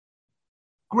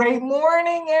Great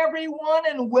morning, everyone,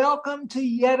 and welcome to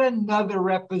yet another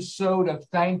episode of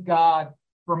Thank God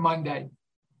for Monday.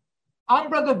 I'm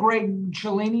Brother Greg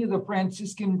Cellini of the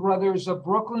Franciscan Brothers of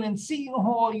Brooklyn and Seton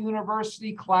Hall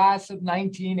University class of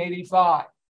 1985.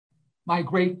 My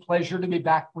great pleasure to be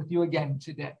back with you again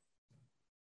today.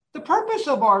 The purpose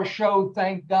of our show,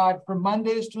 Thank God for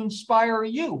Monday, is to inspire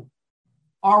you,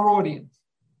 our audience,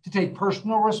 to take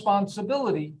personal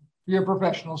responsibility for your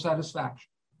professional satisfaction.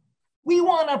 We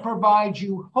want to provide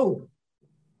you hope,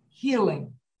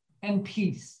 healing, and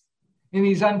peace in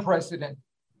these unprecedented,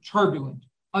 turbulent,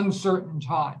 uncertain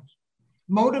times.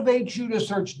 Motivate you to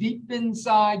search deep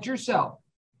inside yourself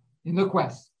in the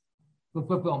quest for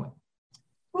fulfillment.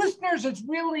 Listeners, it's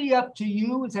really up to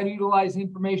you as how to utilize the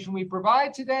information we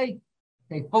provide today.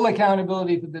 Take full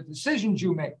accountability for the decisions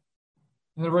you make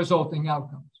and the resulting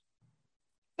outcomes.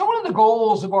 So one of the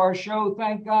goals of our show,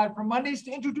 Thank God for Monday, is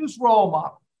to introduce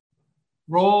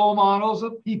role models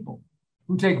of people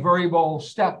who take very bold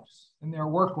steps in their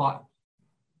work lives.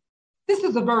 This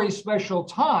is a very special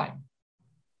time,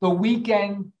 the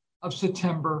weekend of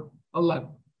September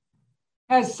 11th.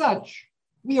 As such,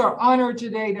 we are honored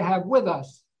today to have with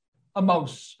us a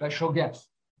most special guest.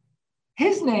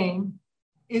 His name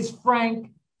is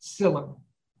Frank Siller.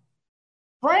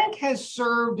 Frank has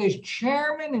served as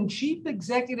chairman and chief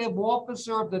executive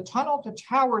officer of the Tunnel to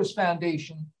Towers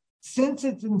Foundation since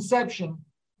its inception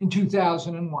in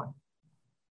 2001.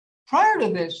 Prior to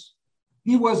this,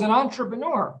 he was an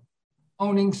entrepreneur,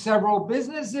 owning several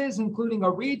businesses, including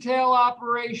a retail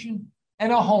operation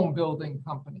and a home building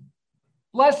company.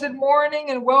 Blessed morning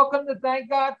and welcome to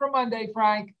Thank God for Monday,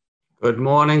 Frank. Good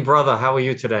morning, brother. How are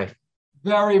you today?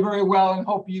 Very, very well, and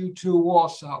hope you too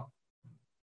also.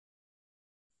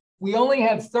 We only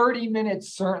have 30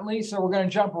 minutes, certainly, so we're going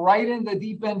to jump right in the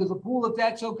deep end of the pool, if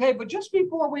that's okay. But just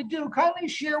before we do, kindly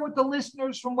share with the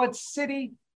listeners from what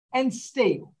city and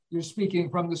state you're speaking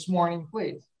from this morning,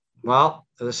 please. Well,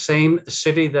 the same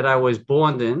city that I was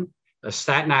born in,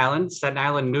 Staten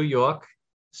Island, New York.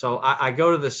 So I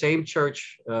go to the same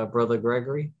church, Brother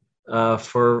Gregory,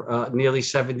 for nearly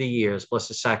 70 years,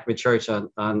 Blessed Sacrament Church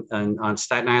on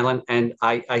Staten Island. And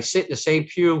I sit in the same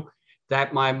pew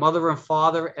that my mother and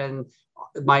father and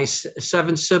my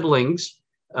 7 siblings,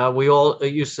 we all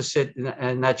used to sit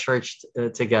in that church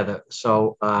together.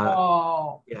 So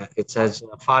yeah, it says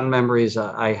fond memories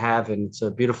I have, and it's a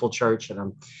beautiful church.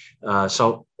 And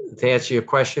so to answer your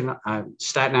question, I'm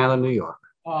Staten Island, New York.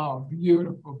 Oh,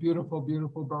 beautiful, beautiful,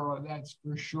 beautiful borough, that's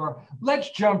for sure. Let's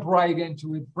jump right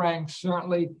into it, Frank,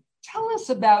 certainly. Tell us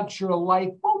about your life.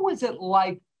 What was it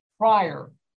like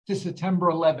prior to September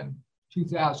 11,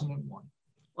 2001?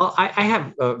 Well, I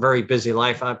have a very busy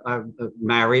life. I'm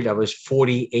married. I was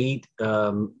 48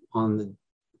 on the,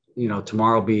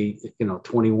 tomorrow will be,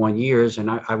 21 years.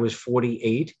 And I was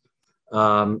 48,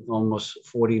 almost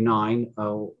 49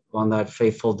 on that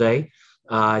fateful day.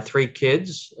 3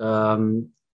 kids, 2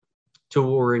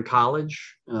 were in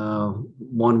college.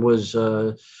 One was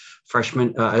a freshman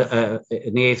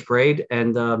in the 8th grade.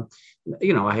 And,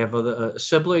 I have other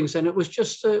siblings, and it was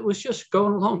just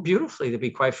going along beautifully, to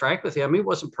be quite frank with you. I mean, it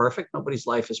wasn't perfect. Nobody's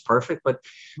life is perfect, but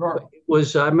Sure. It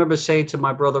was, I remember saying to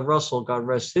my brother Russell, God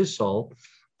rest his soul,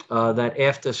 that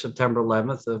after September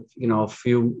 11th, a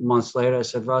few months later, I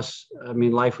said, Russ, I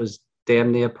mean, life was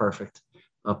damn near perfect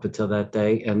up until that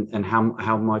day, and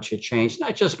how much it changed,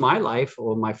 not just my life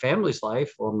or my family's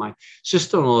life or my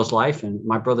sister-in-law's life and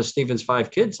my brother Stephen's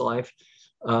 5 kids' life,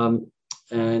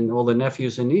 and all the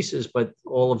nephews and nieces, but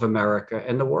all of America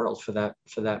and the world for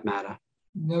that matter.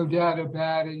 No doubt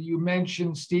about it. You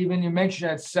mentioned, Stephen,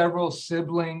 that several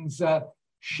siblings.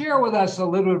 Share with us a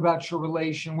little bit about your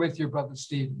relation with your brother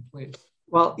Stephen, please.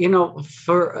 Well, to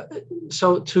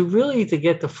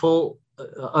get the full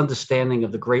understanding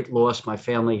of the great loss my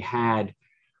family had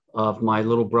of my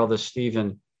little brother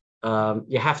Stephen,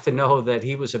 you have to know that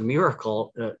he was a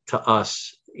miracle to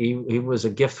us. He was a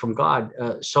gift from God.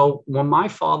 So when my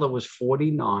father was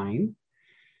 49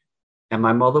 and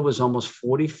my mother was almost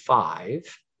 45,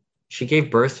 she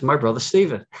gave birth to my brother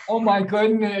Stephen. Oh my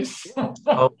goodness!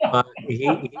 So, he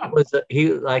was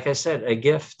like I said, a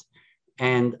gift.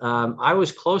 And I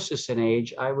was closest in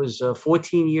age. I was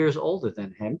 14 years older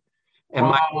than him, and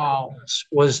my brother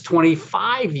was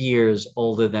 25 years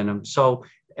older than him. So.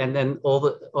 And then all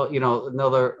the,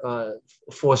 another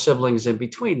 4 siblings in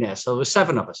between there. So there was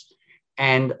 7 of us.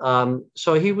 And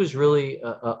so he was really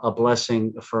a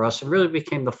blessing for us. It really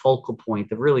became the focal point,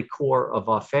 the really core of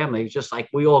our family. Just like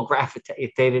we all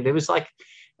gravitated. It was like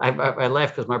I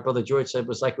laughed because my brother George said it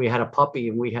was like we had a puppy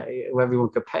and everyone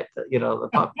could pet the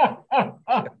puppy.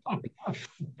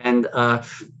 And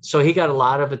so he got a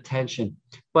lot of attention.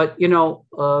 But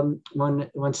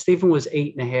when Stephen was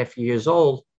 8.5 years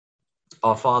old,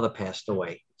 our father passed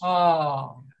away.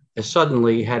 Oh. And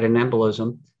suddenly he had an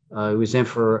embolism. He was in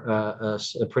for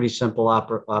a pretty simple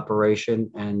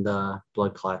operation and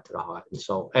blood clot to the heart. And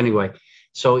so anyway,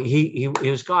 so he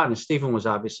was gone. And Stephen was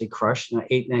obviously crushed. An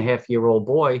 8.5-year-old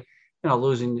boy,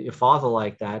 losing your father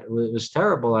like that, it was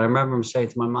terrible. And I remember him saying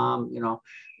to my mom,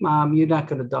 Mom, you're not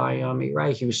going to die on me,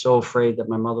 right? He was so afraid that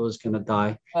my mother was going to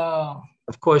die. Oh.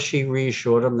 Of course, she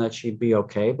reassured him that she'd be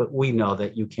okay, but we know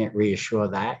that you can't reassure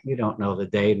that. You don't know the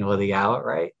day nor the hour,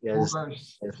 right? As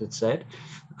it said.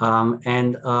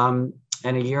 And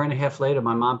a year and a half later,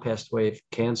 my mom passed away of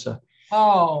cancer.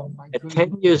 Oh, my goodness. At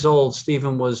 10 years old,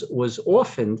 Stephen was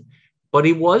orphaned, but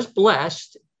he was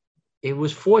blessed. He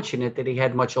was fortunate that he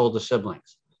had much older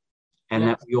siblings, and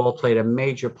that we all played a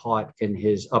major part in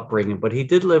his upbringing. But he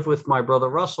did live with my brother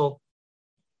Russell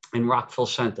in Rockville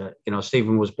Center.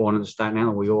 Stephen was born in Staten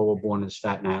Island. We all were born in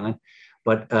Staten Island.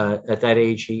 But at that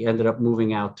age, he ended up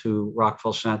moving out to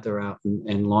Rockville Center out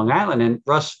in Long Island. And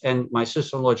Russ and my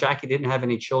sister-in-law, Jackie, didn't have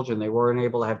any children. They weren't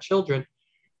able to have children.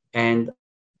 And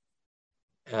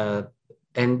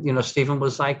Stephen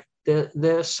was like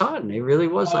their son. He really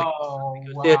was like,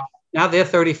 wow. Now they're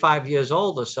 35 years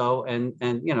old or so. And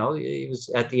he was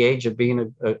at the age of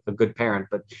being a good parent.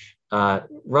 But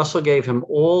Russell gave him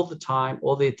all the time,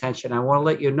 all the attention. I want to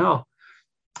let you know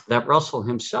that Russell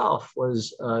himself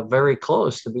was very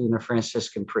close to being a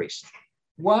Franciscan priest.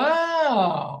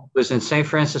 Wow. He was in St.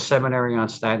 Francis Seminary on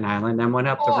Staten Island, then went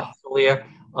up to Rensselaer,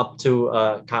 up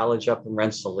to college up in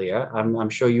Rensselaer. I'm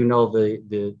sure you know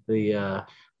the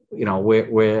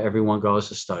where everyone goes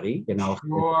to study,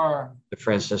 Sure. the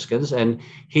Franciscans. And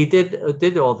he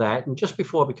did all that. And just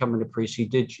before becoming a priest, he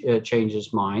did change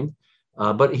his mind.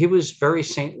 But he was very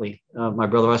saintly, my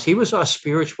brother Russ. He was our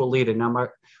spiritual leader. Now,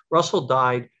 Russell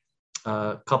died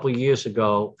a couple of years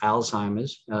ago,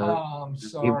 Alzheimer's. I'm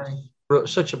sorry.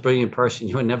 Such a brilliant person,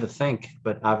 you would never think.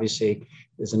 But obviously,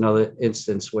 there's another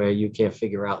instance where you can't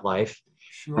figure out life.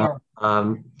 Sure.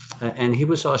 And he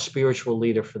was our spiritual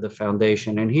leader for the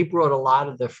foundation. And he brought a lot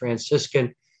of the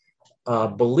Franciscan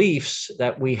beliefs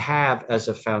that we have as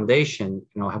a foundation,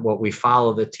 what we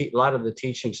follow, a lot of the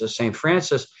teachings of St.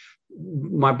 Francis.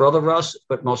 My brother Russ,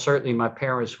 but most certainly my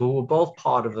parents, who were both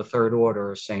part of the Third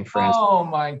Order of St. Francis. Oh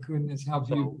my goodness, how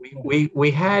beautiful! So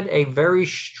we had a very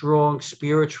strong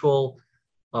spiritual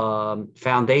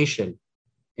foundation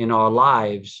in our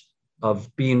lives of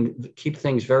keep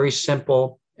things very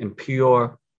simple and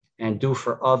pure and do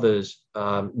for others.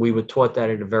 We were taught that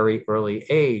at a very early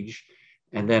age,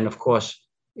 and then of course,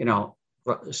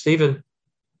 Stephen.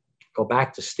 Go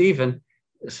back to Stephen,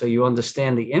 so you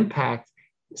understand the impact.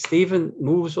 Stephen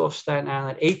moves off Staten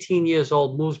Island, 18 years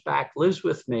old, moves back, lives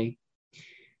with me,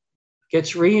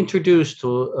 gets reintroduced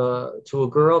to a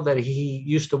girl that he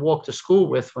used to walk to school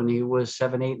with when he was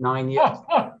 7, 8, 9 years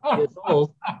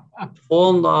old.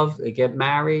 Fall in love, they get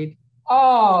married.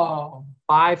 5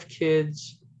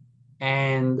 kids,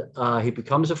 and he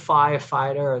becomes a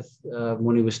firefighter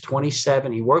when he was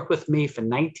 27. He worked with me for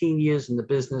 19 years in the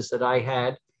business that I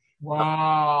had.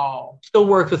 Wow. Still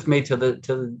worked with me to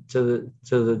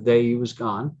the day he was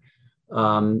gone,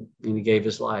 and he gave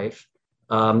his life.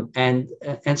 And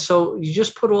so you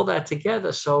just put all that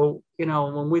together. So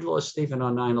when we lost Stephen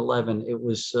on 9/11, it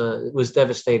was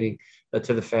devastating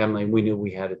to the family. We knew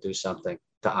we had to do something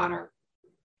to honor.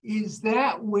 Is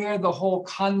that where the whole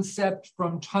concept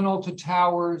from Tunnel to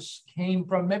Towers came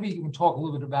from? Maybe you can talk a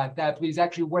little bit about that, please.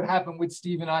 Actually, what happened with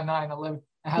Stephen on 9/11?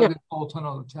 How the whole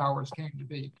Tunnel to Towers came to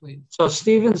be, please. So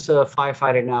Stephen's a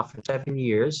firefighter now for 7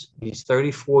 years. He's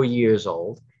 34 years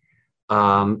old.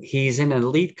 He's in an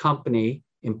elite company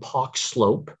in Park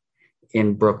Slope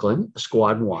in Brooklyn,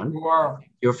 Squad 1.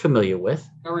 You're familiar with.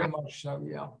 Very much so,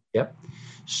 yeah. Yep.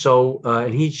 So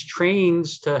and he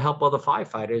trains to help other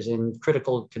firefighters in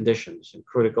critical conditions, in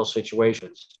critical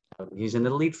situations. He's an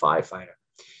elite firefighter.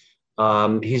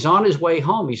 He's on his way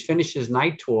home. He's finished his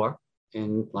night tour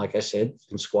like I said,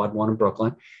 in Squad 1 in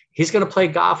Brooklyn. He's going to play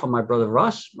golf with my brother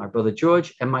Russ, my brother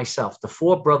George, and myself. The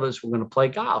 4 brothers were going to play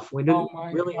golf. We didn't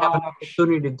really have an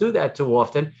opportunity to do that too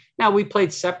often. Now, we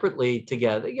played separately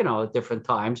together, at different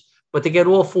times, but to get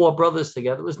all 4 brothers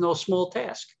together was no small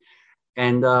task.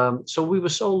 And so we were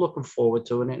so looking forward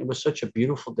to it. And it was such a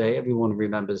beautiful day. Everyone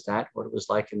remembers that, what it was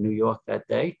like in New York that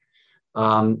day.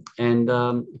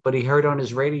 But he heard on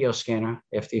his radio scanner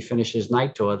after he finished his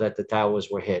night tour that the towers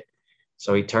were hit.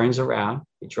 So he turns around,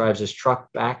 he drives his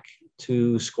truck back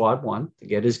to Squad 1 to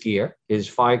get his gear. His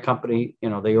fire company,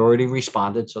 they already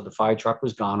responded, so the fire truck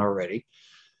was gone already.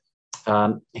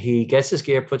 He gets his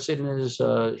gear, puts it in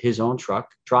his own truck,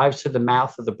 drives to the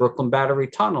mouth of the Brooklyn Battery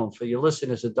Tunnel. For your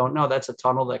listeners that don't know, that's a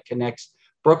tunnel that connects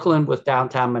Brooklyn with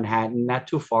downtown Manhattan, not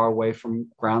too far away from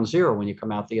Ground Zero when you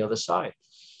come out the other side.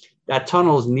 That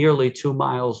tunnel is nearly 2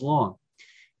 miles long.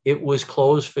 It was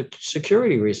closed for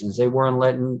security reasons. They weren't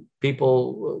letting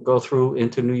people go through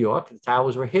into New York. The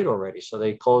towers were hit already, so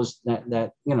they closed that.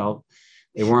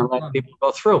 They weren't letting people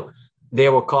go through.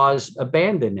 There were cars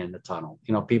abandoned in the tunnel.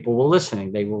 People were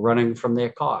listening. They were running from their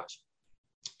cars.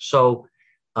 So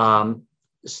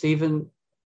Stephen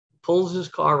pulls his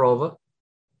car over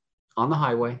on the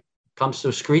highway, comes to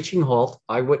a screeching halt.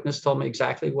 Eyewitness told me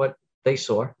exactly what they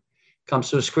saw.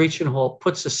 Comes to a screeching halt,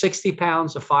 puts the 60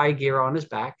 pounds of fire gear on his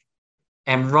back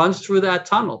and runs through that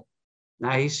tunnel.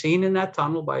 Now he's seen in that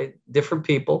tunnel by different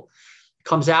people,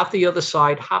 comes out the other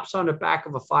side, hops on the back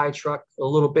of a fire truck a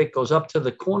little bit, goes up to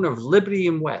the corner of Liberty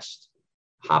and West,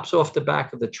 hops off the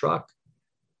back of the truck.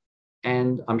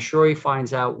 And I'm sure he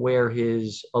finds out where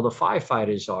his other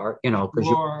firefighters are, because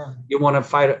you want to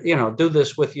fight, do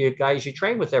this with your guys you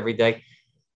train with every day.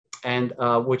 And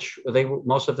which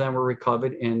most of them were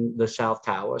recovered in the South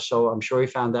Tower. So I'm sure he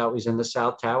found out he's in the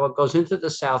South Tower, goes into the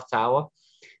South Tower,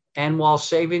 and while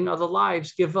saving other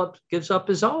lives, gives up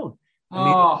his own. I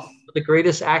mean, the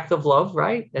greatest act of love,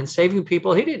 right? And saving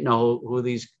people. He didn't know who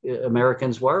these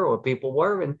Americans were or people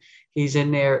were, and he's in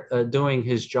there doing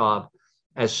his job,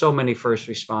 as so many first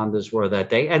responders were that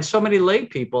day, and so many lay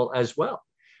people as well.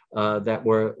 That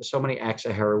were so many acts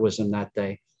of heroism that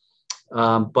day.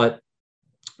 But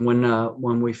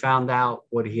when we found out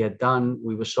what he had done,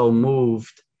 we were so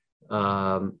moved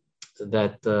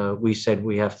that we said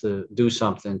we have to do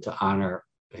something to honor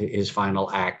his final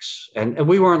acts. And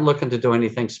we weren't looking to do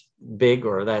anything big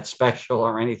or that special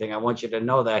or anything. I want you to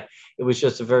know that it was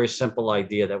just a very simple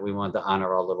idea that we wanted to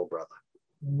honor our little brother.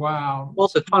 Wow. Well,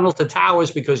 the tunnel to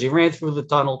towers because he ran through the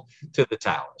tunnel to the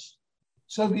towers.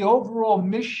 So the overall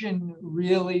mission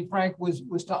really, Frank, was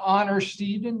to honor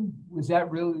Stephen? Was that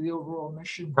really the overall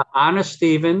mission? To honor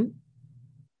Stephen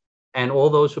and all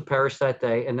those who perished that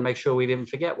day, and to make sure we didn't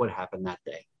forget what happened that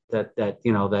day.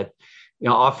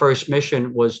 Our first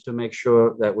mission was to make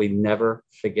sure that we never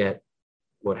forget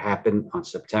what happened on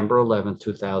September 11,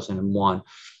 2001.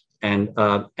 And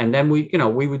then we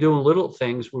were doing little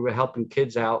things. We were helping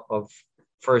kids out of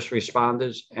first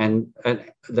responders and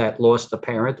that lost a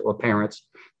parent or parents,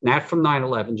 not from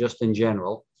 9/11, just in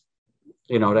general,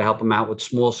 to help them out with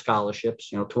small scholarships,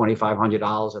 $2,500,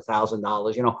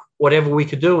 $1,000, whatever we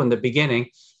could do in the beginning.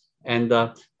 And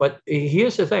but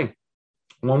here's the thing.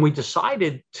 When we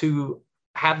decided to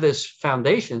have this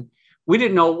foundation, we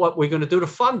didn't know what we were going to do to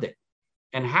fund it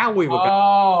and how we were going to.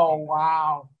 Oh,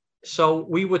 wow. So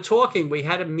we were talking, we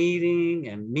had a meeting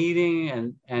and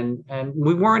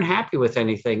we weren't happy with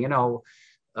anything, do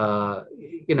a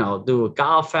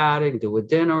golf outing, do a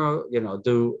dinner,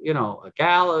 do a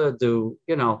gala, do,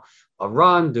 a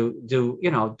run,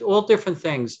 do all different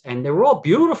things. And they were all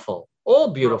beautiful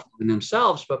in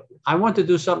themselves. But I wanted to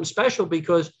do something special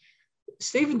because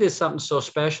Stephen did something so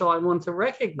special. I wanted to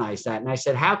recognize that. And I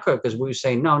said, how could? Because we were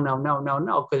saying, no,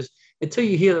 because until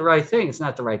you hear the right thing, it's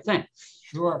not the right thing.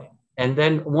 Sure. And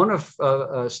then one of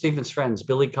Stephen's friends,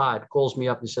 Billy Codd, calls me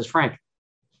up and says, Frank,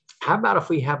 how about if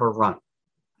we have a run?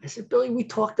 I said, Billy, we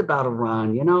talked about a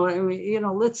run,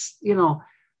 let's,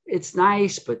 it's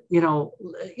nice, but,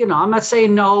 I'm not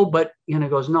saying no, but, he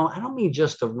goes, no, I don't mean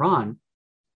just a run.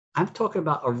 I'm talking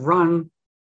about a run,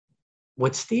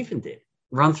 what Stephen did,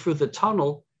 run through the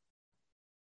tunnel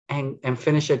and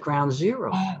finish at Ground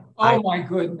Zero. My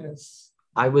goodness.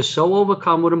 I was so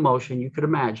overcome with emotion, you could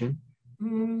imagine.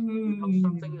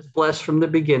 Something is blessed from the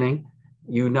beginning.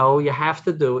 You have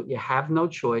to do it. You have no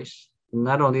choice.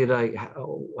 Not only did I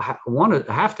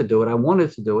have to do it, I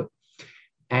wanted to do it.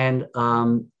 And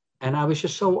I was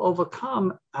just so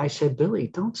overcome. I said, Billy,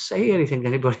 don't say anything to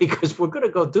anybody because we're going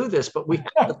to go do this, but we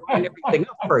have to line everything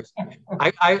up first.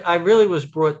 I really was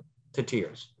brought to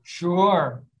tears.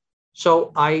 Sure.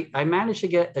 So I managed to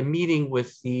get a meeting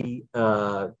with the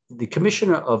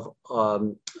commissioner of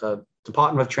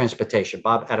Department of Transportation,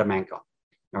 Bob Adamanko.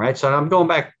 All right. So I'm going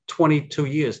back 22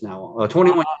 years now,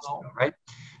 21 years ago, right?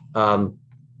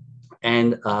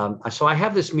 So I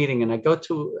have this meeting and I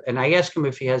ask him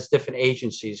if he has different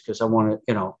agencies because I want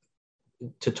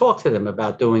to talk to them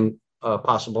about doing a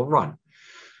possible run.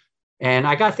 And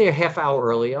I got there a half hour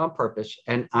early on purpose.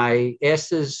 And I asked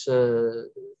his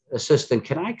assistant,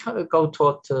 can I go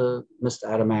talk to Mr.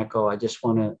 Adamanko? I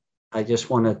just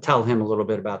want to tell him a little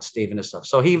bit about Stephen and stuff.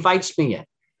 So he invites me in.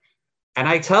 And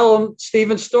I tell him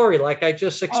Stephen's story, like I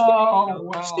just explained. Oh,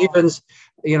 wow. Stephen's,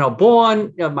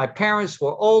 born. My parents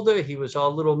were older. He was our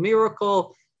little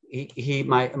miracle.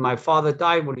 My father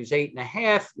died when he was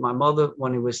 8.5. My mother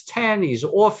when he was 10. He's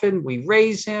orphaned. We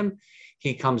raise him.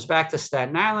 He comes back to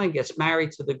Staten Island, gets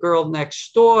married to the girl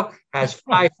next door, has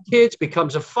 5 kids,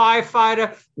 becomes a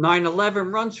firefighter.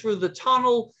 9/11 runs through the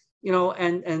tunnel,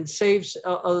 and saves,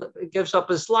 gives up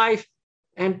his life.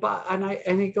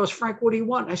 And he goes, Frank, what do you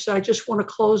want? I said, I just want to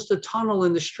close the tunnel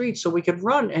in the street so we could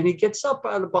run. And he gets up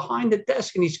out of behind the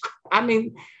desk and he's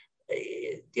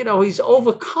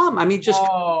overcome.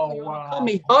 Wow.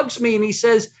 He hugs me and he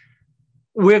says,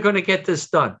 we're going to get this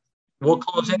done. We'll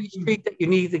close any street that you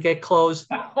need to get closed.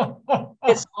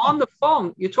 It's on the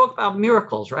phone. You talk about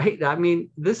miracles, right?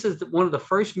 This is one of the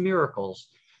first miracles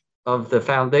of the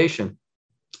foundation.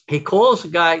 He calls a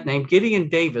guy named Gideon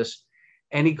Davis.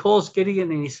 And he calls Gideon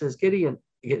and he says, Gideon,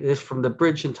 this is from the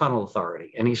Bridge and Tunnel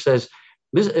Authority. And he says,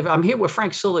 I'm here with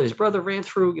Frank Siller. His brother ran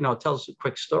through, tells a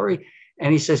quick story.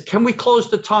 And he says, can we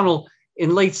close the tunnel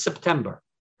in late September?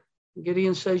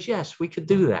 Gideon says, yes, we could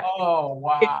do that. Oh,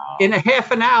 wow. In a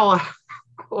half an hour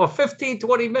or 15,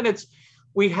 20 minutes,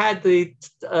 we had the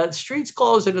streets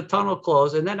closed and the tunnel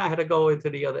closed. And then I had to go into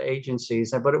the other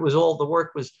agencies. But the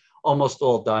work was almost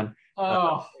all done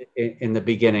in the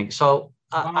beginning. So,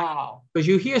 wow. Because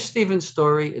you hear Stephen's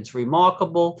story, it's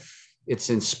remarkable, it's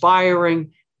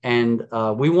inspiring, and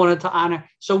we wanted to honor.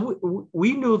 So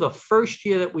we knew the first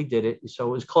year that we did it, so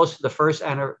it was close to the first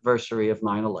anniversary of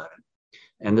 9/11,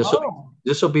 and this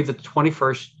will be the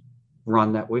 21st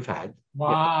run that we've had.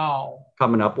 Wow.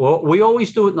 Coming up. Well, we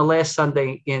always do it in the last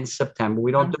Sunday in September.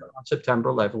 We don't do it on September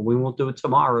 11th. We won't do it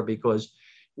tomorrow because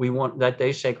we want that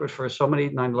day sacred for so many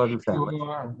 9/11 families. We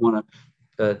want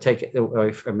to take it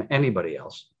away from anybody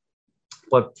else.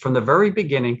 But from the very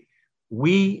beginning,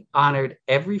 we honored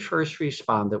every first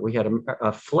responder. We had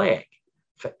a flag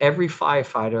for every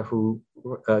firefighter who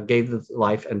gave their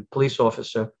life, and police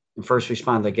officer and first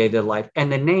responder gave their life,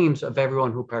 and the names of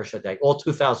everyone who perished that day, all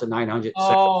 2,900.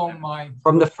 Oh, my.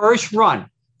 From the first run,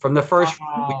 we made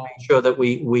sure that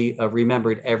we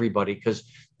remembered everybody, because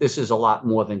this is a lot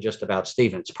more than just about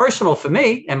Stephen. It's personal for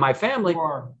me and my family,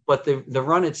 but the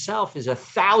run itself is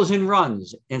 1,000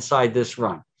 runs inside this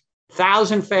run.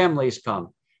 1,000 families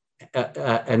come,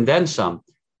 and then some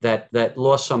that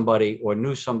lost somebody or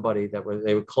knew somebody that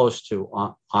they were close to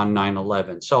on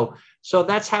 9/11. So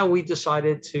that's how we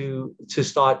decided to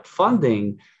start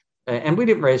funding. And we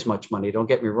didn't raise much money, don't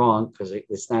get me wrong, because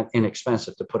it's not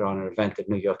inexpensive to put on an event in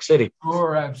New York City.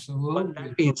 Sure, absolutely. But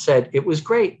that being said, it was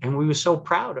great. And we were so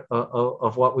proud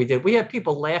of what we did. We had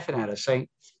people laughing at us saying,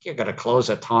 you're going to close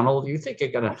a tunnel? You think you're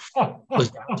going to close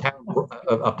downtown,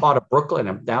 a part of Brooklyn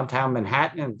and downtown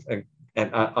Manhattan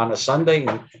and on a Sunday,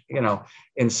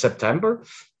 in September?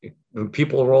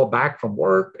 People are all back from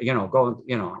work, going,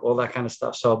 all that kind of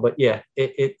stuff. So, but yeah,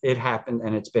 it happened,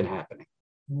 and it's been happening.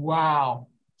 Wow.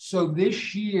 So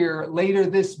this year, later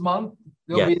this month,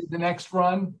 there'll be the next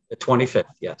run? The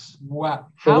 25th, yes. Wow.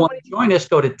 If you want to join us,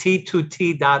 go to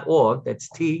t2t.org. That's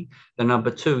T, the number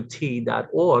 2,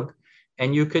 t.org.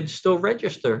 And you could still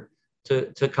register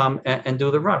to come and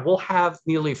do the run. We'll have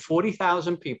nearly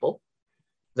 40,000 people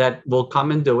that will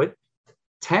come and do it.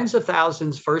 Tens of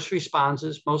thousands, first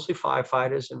responders, mostly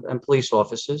firefighters and police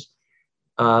officers.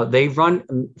 They run,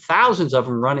 thousands of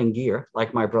them run in gear,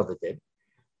 like my brother did.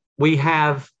 We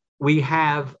have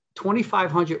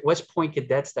 2,500 West Point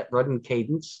cadets that run in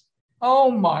cadence.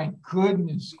 Oh my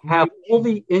goodness. We have all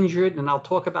the injured, and I'll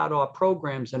talk about our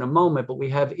programs in a moment, but we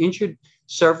have injured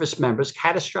service members,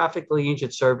 catastrophically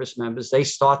injured service members. They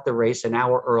start the race an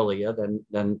hour earlier than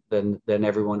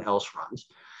everyone else runs.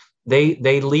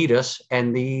 They lead us,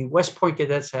 and the West Point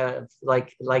cadets have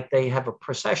like they have a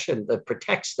procession that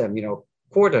protects them,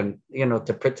 cordon,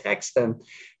 to protect them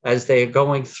as they're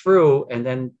going through, and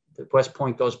then the West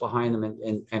Point goes behind them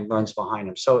and runs behind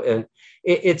them. So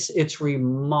it's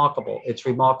remarkable. It's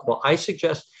remarkable. I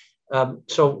suggest,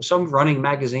 so some running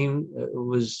magazine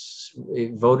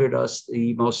voted us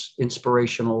the most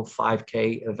inspirational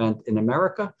 5K event in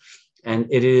America.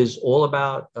 And it is all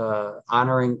about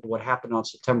honoring what happened on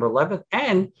September 11th.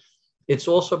 And it's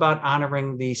also about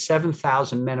honoring the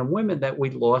 7,000 men and women that we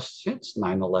lost since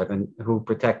 9/11 who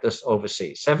protect us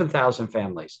overseas. 7,000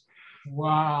 families.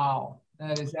 Wow.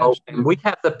 That is absolutely. And we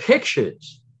have the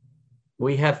pictures.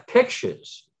 We have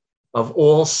pictures of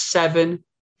all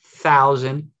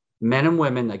 7,000 men and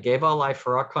women that gave our life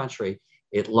for our country.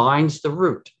 It lines the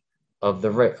route of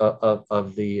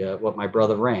the what my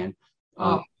brother ran.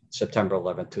 September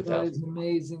 11th, 2000. That is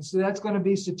amazing. So that's going to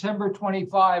be September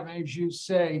 25, as you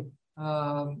say,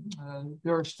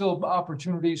 there are still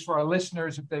opportunities for our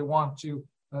listeners if they want to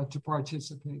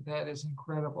participate. That is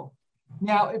incredible.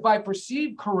 Now, if I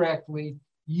perceive correctly,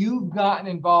 you've gotten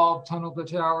involved, Tunnel to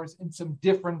Towers, in some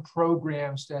different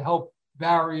programs to help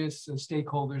various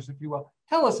stakeholders, if you will.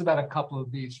 Tell us about a couple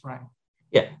of these, Frank.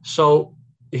 Yeah. So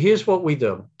here's what we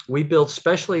do. We build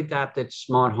specially adapted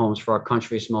smart homes for our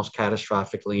country's most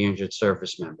catastrophically injured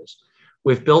service members.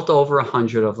 We've built over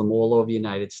 100 of them all over the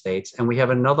United States, and we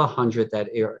have another 100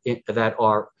 that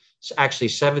are actually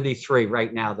 73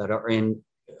 right now that are in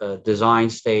design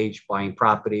stage, buying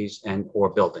properties and or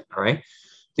building. All right.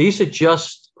 These are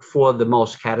just for the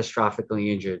most catastrophically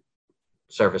injured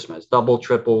servicemen, double,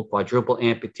 triple, quadruple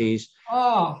amputees,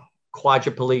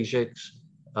 quadriplegics,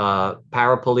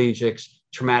 paraplegics,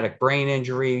 traumatic brain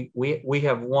injury. We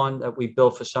have one that we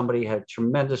built for somebody who had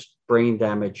tremendous brain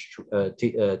damage,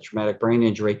 traumatic brain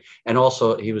injury, and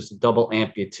also he was a double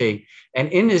amputee. And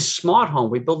in his smart home,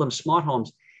 we build them smart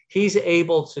homes. He's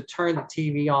able to turn the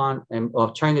TV on and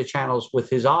turn the channels with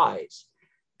his eyes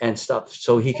and stuff,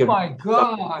 so he could. Oh my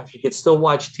God! He could still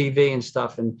watch TV and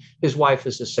stuff. And his wife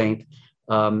is a saint.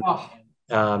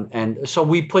 And so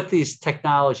we put these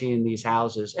technology in these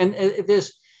houses, and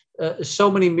there's so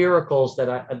many miracles that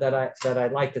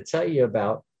I'd like to tell you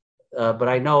about. But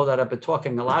I know that I've been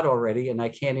talking a lot already, and I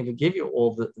can't even give you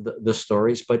all the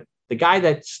stories. But the guy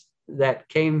that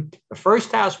came, the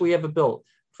first house we ever built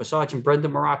for Sergeant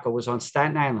Brendan Morocco was on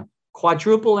Staten Island,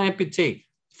 quadruple amputee,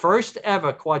 first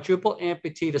ever quadruple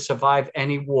amputee to survive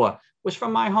any war. Was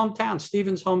from my hometown,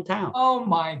 Stevens' hometown. Oh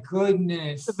my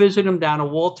goodness! To visit him down at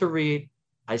Walter Reed,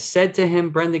 I said to him,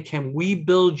 Brendan, can we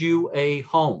build you a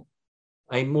home,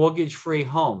 a mortgage-free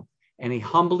home? And he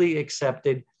humbly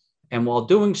accepted. And while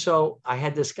doing so, I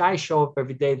had this guy show up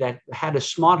every day that had a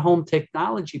smart home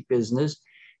technology business.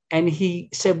 And he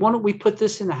said, why don't we put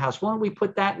this in the house? Why don't we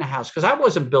put that in the house? Because I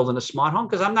wasn't building a smart home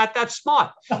because I'm not that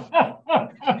smart.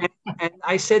 and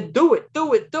I said, do it.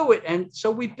 And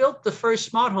so we built the first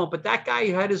smart home. But that guy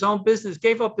who had his own business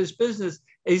gave up his business.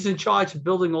 He's in charge of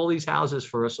building all these houses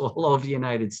for us all over the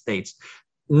United States.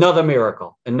 Another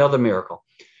miracle.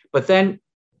 But then,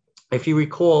 if you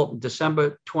recall,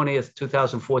 December 20th,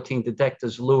 2014,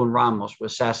 detectives Lou and Ramos were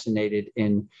assassinated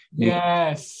in New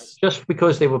York just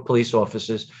because they were police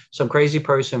officers. Some crazy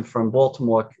person from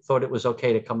Baltimore thought it was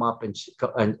okay to come up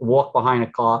and walk behind a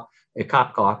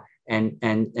cop car,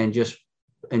 and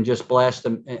just blast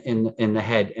them in the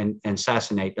head and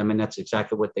assassinate them. And that's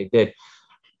exactly what they did.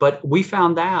 But I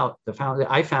found out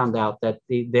that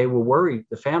they were worried,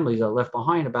 the families that left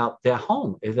behind, about their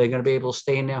home, if they're going to be able to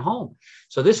stay in their home.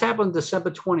 So this happened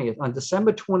December 20th. On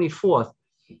December 24th,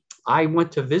 I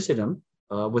went to visit him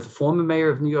with the former mayor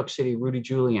of New York City, Rudy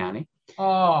Giuliani,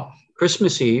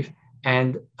 Christmas Eve.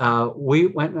 And we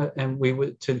went and we were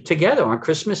together on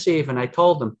Christmas Eve. And I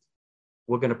told him,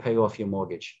 we're going to pay off your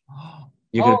mortgage.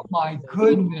 My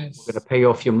goodness. We're going to pay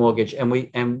off your mortgage. And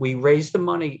we raised the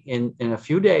money in a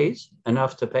few days,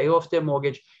 enough to pay off their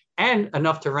mortgage and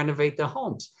enough to renovate their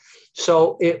homes.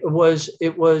 So it was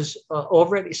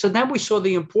already. So then we saw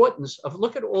the importance of,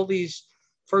 look at all these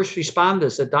first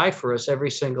responders that die for us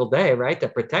every single day, right?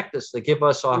 That protect us, that give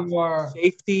us our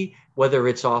safety, whether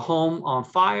it's our home on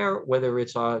fire, whether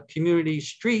it's our community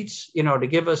streets, to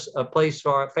give us a place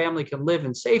where our family can live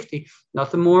in safety.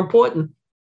 Nothing more important.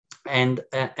 And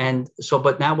so,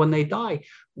 but now when they die,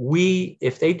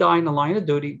 if they die in the line of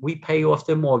duty, we pay off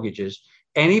their mortgages.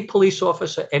 Any police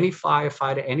officer, any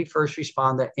firefighter, any first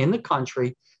responder in the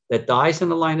country that dies in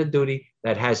the line of duty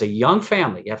that has a young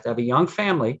family, you have to have a young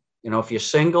family. If you're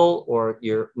single or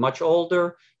you're much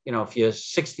older, if you're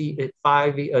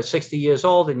 65 or 60 years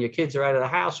old and your kids are out of the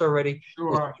house already,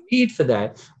 there's no need for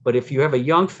that. But if you have a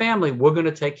young family, we're going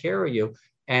to take care of you.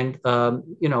 And,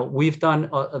 we've done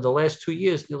the last 2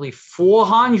 years, nearly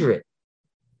 400,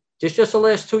 just the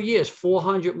last 2 years,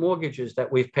 400 mortgages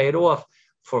that we've paid off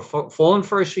for fallen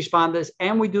first responders.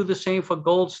 And we do the same for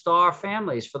Gold Star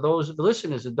families. For those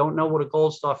listeners that don't know what a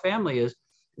Gold Star family is,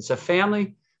 it's a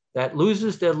family that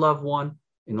loses their loved one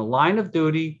in the line of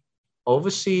duty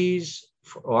overseas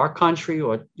for our country,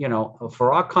 or,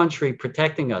 for our country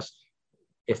protecting us.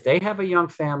 If they have a young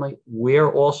family, we're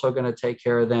also going to take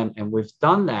care of them. And we've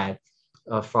done that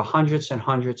for hundreds and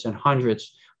hundreds and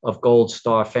hundreds of Gold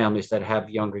Star families that have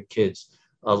younger kids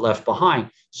left behind.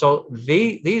 So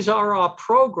these are our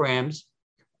programs.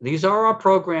 These are our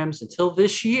programs until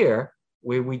this year,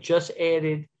 where we just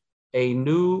added a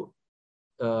new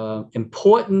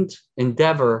important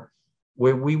endeavor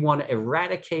where we want to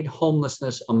eradicate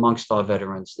homelessness amongst our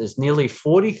veterans. There's nearly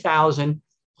 40,000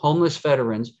 homeless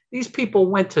veterans. These people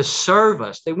went to serve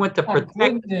us. They went to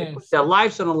protect us. They put their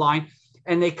lives on the line,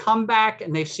 and they come back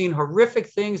and they've seen horrific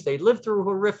things. They lived through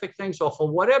horrific things. So for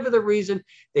whatever the reason,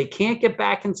 they can't get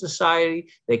back in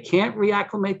society. They can't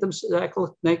reacclimate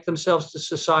themselves to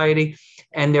society,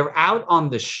 and they're out on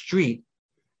the street.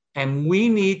 And we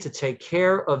need to take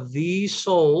care of these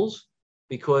souls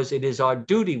because it is our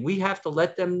duty. We have to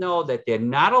let them know that they're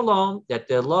not alone, that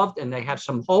they're loved, and they have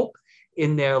some hope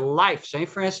in their life. St.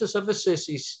 Francis of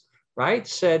Assisi, right,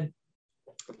 said,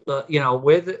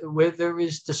 where there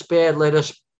is despair, let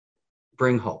us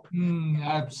bring hope.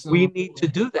 Absolutely. We need to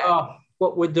do that.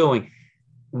 What we're doing.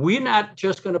 We're not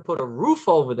just going to put a roof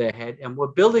over their head, and we're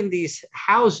building these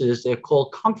houses. They're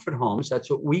called comfort homes. That's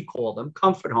what we call them,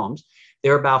 comfort homes.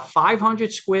 They're about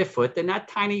 500 square foot. They're not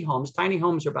tiny homes. Tiny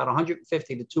homes are about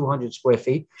 150 to 200 square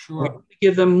feet. Sure. We want to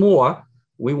give them more.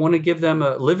 We want to give them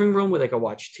a living room where they can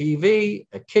watch TV,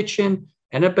 a kitchen,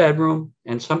 and a bedroom,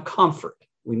 and some comfort.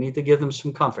 We need to give them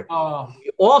some comfort.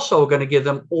 We also are going to give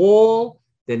them all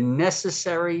the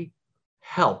necessary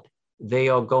help they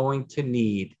are going to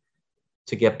need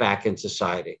to get back in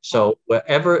society. So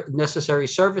whatever necessary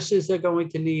services they're going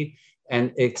to need,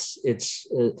 and it's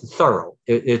thorough.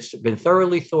 It's been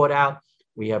thoroughly thought out.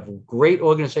 We have great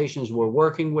organizations we're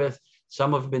working with.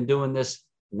 Some have been doing this,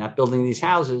 not building these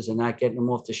houses and not getting them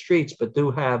off the streets, but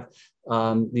do have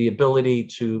the ability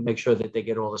to make sure that they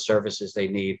get all the services they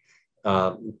need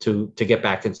to get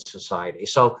back into society.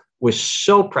 So we're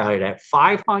so proud of that.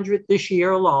 500 this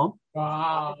year alone.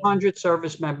 Wow. 500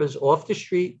 service members off the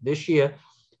street this year.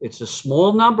 It's a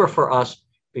small number for us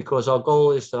because our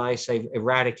goal is to, I say,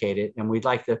 eradicate it. And we'd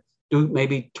like to do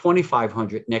maybe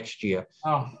 2,500 next year.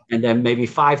 And then maybe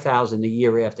 5,000 the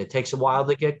year after. It takes a while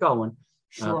to get going.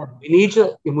 Sure. We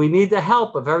need the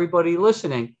help of everybody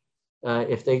listening.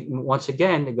 If they, once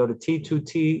again, they go to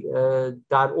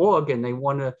T2T.org and they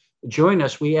want to join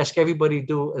us, we ask everybody to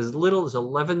do as little as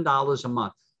 $11 a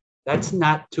month. That's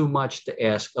not too much to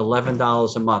ask,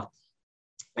 $11 a month.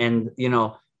 And,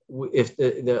 if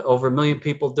the over 1 million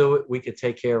people do it, we could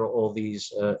take care of all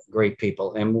these great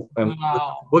people. And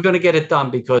wow. We're going to get it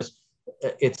done because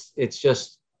it's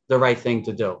just the right thing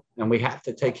to do. And we have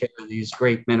to take care of these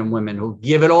great men and women who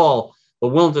give it all, but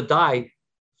willing to die,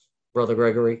 Brother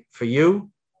Gregory, for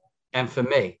you and for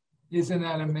me. Isn't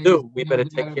that amazing? We better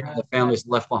take care of the families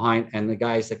left behind and the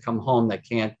guys that come home that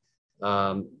can't,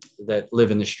 that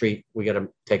live in the street. We got to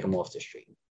take them off the street.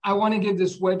 I want to give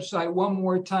this website one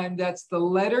more time. That's the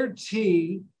letter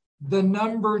T, the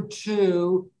number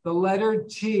 2, the letter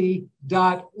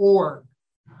T.org.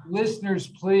 Listeners,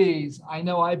 please, I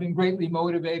know I've been greatly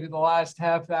motivated the last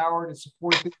half hour to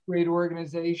support this great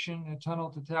organization, the Tunnel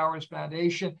to Towers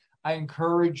Foundation. I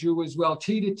encourage you as well,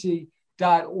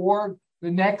 T2T.org.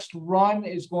 The next run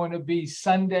is going to be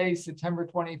Sunday, September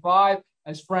 25.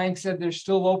 As Frank said, there's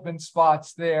still open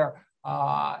spots there.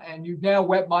 And you've now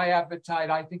whet my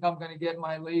appetite. I think I'm going to get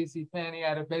my lazy fanny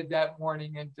out of bed that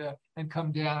morning and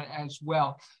come down as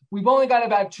well. We've only got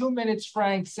about 2 minutes,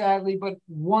 Frank, sadly, but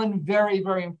one very,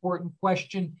 very important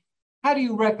question. How do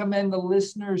you recommend the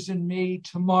listeners and me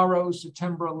tomorrow,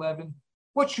 September 11?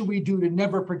 What should we do to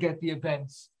never forget the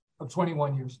events of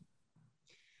 21 years?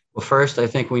 Well, first, I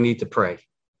think we need to pray.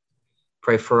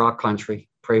 Pray for our country,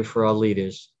 pray for our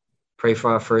leaders, pray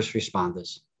for our first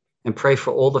responders, and pray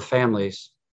for all the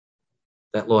families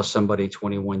that lost somebody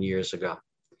 21 years ago.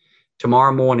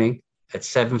 Tomorrow morning at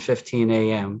 7:15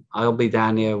 a.m., I'll be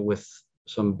down there with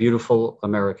some beautiful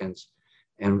Americans,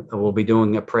 and we'll be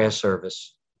doing a prayer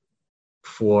service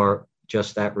for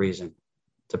just that reason,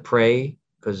 to pray,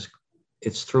 because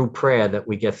it's through prayer that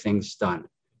we get things done,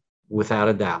 without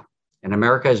a doubt. And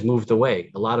America has moved away.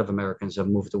 A lot of Americans have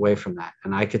moved away from that.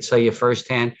 And I could tell you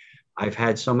firsthand, I've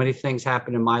had so many things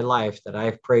happen in my life that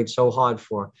I've prayed so hard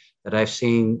for, that I've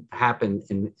seen happen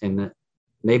in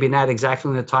maybe not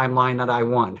exactly in the timeline that I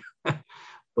want,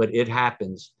 but it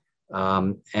happens.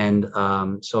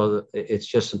 So it's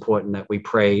just important that we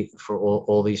pray for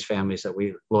all these families that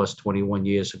we lost 21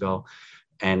 years ago,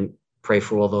 and pray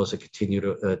for all those that continue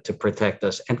to protect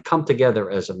us, and come together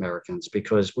as Americans,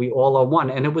 because we all are one.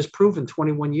 And it was proven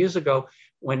 21 years ago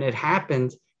when it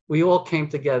happened. We all came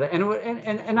together,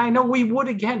 and I know we would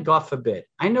again, God forbid.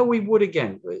 I know we would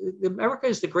again. America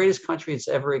is the greatest country that's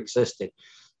ever existed,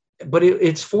 but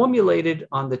it's formulated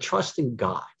on the trust in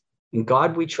God. In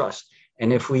God we trust,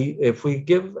 and if we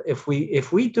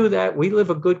do that, we live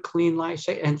a good, clean life.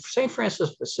 And St. Francis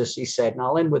of Assisi said, and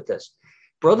I'll end with this: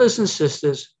 brothers and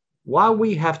sisters, while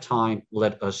we have time,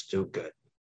 let us do good.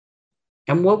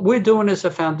 And what we're doing as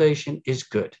a foundation is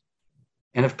good.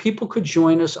 And if people could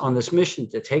join us on this mission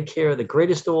to take care of the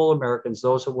greatest of all Americans,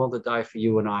 those who are willing to die for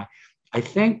you and I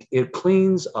think it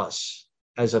cleans us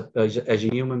as a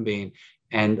human being.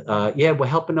 And yeah, we're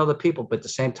helping other people, but at the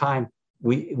same time,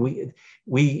 we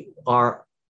are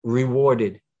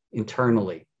rewarded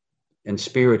internally and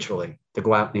spiritually to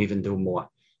go out and even do more.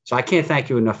 So I can't thank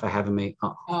you enough for having me.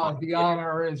 The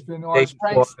honor has been ours.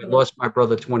 I lost my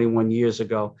brother 21 years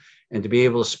ago, and to be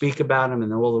able to speak about him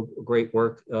and all the great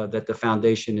work that the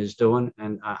foundation is doing,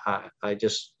 and I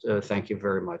just thank you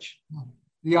very much.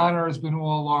 The honor has been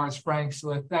all ours, Frank.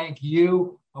 So thank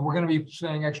you. We're going to be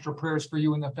saying extra prayers for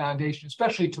you and the foundation,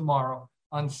 especially tomorrow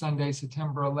on Sunday,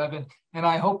 September 11th. And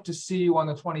I hope to see you on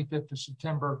the 25th of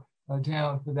September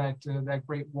down for that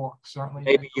great walk. Certainly.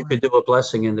 Maybe you could do a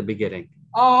blessing in the beginning.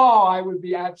 Oh, I would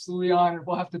be absolutely honored.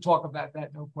 We'll have to talk about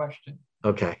that, no question.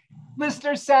 Okay.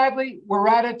 Listeners, sadly, we're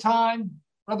out of time.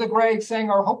 Brother Greg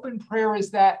saying our hope and prayer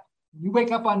is that you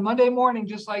wake up on Monday morning,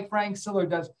 just like Frank Siller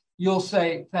does, you'll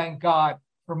say, thank God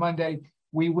for Monday.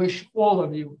 We wish all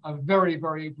of you a very,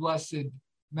 very blessed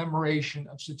commemoration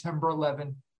of September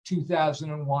 11,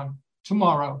 2001.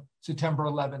 Tomorrow, September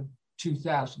 11,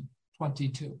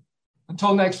 2022.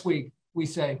 Until next week, we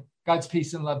say God's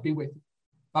peace and love be with you.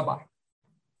 Bye-bye.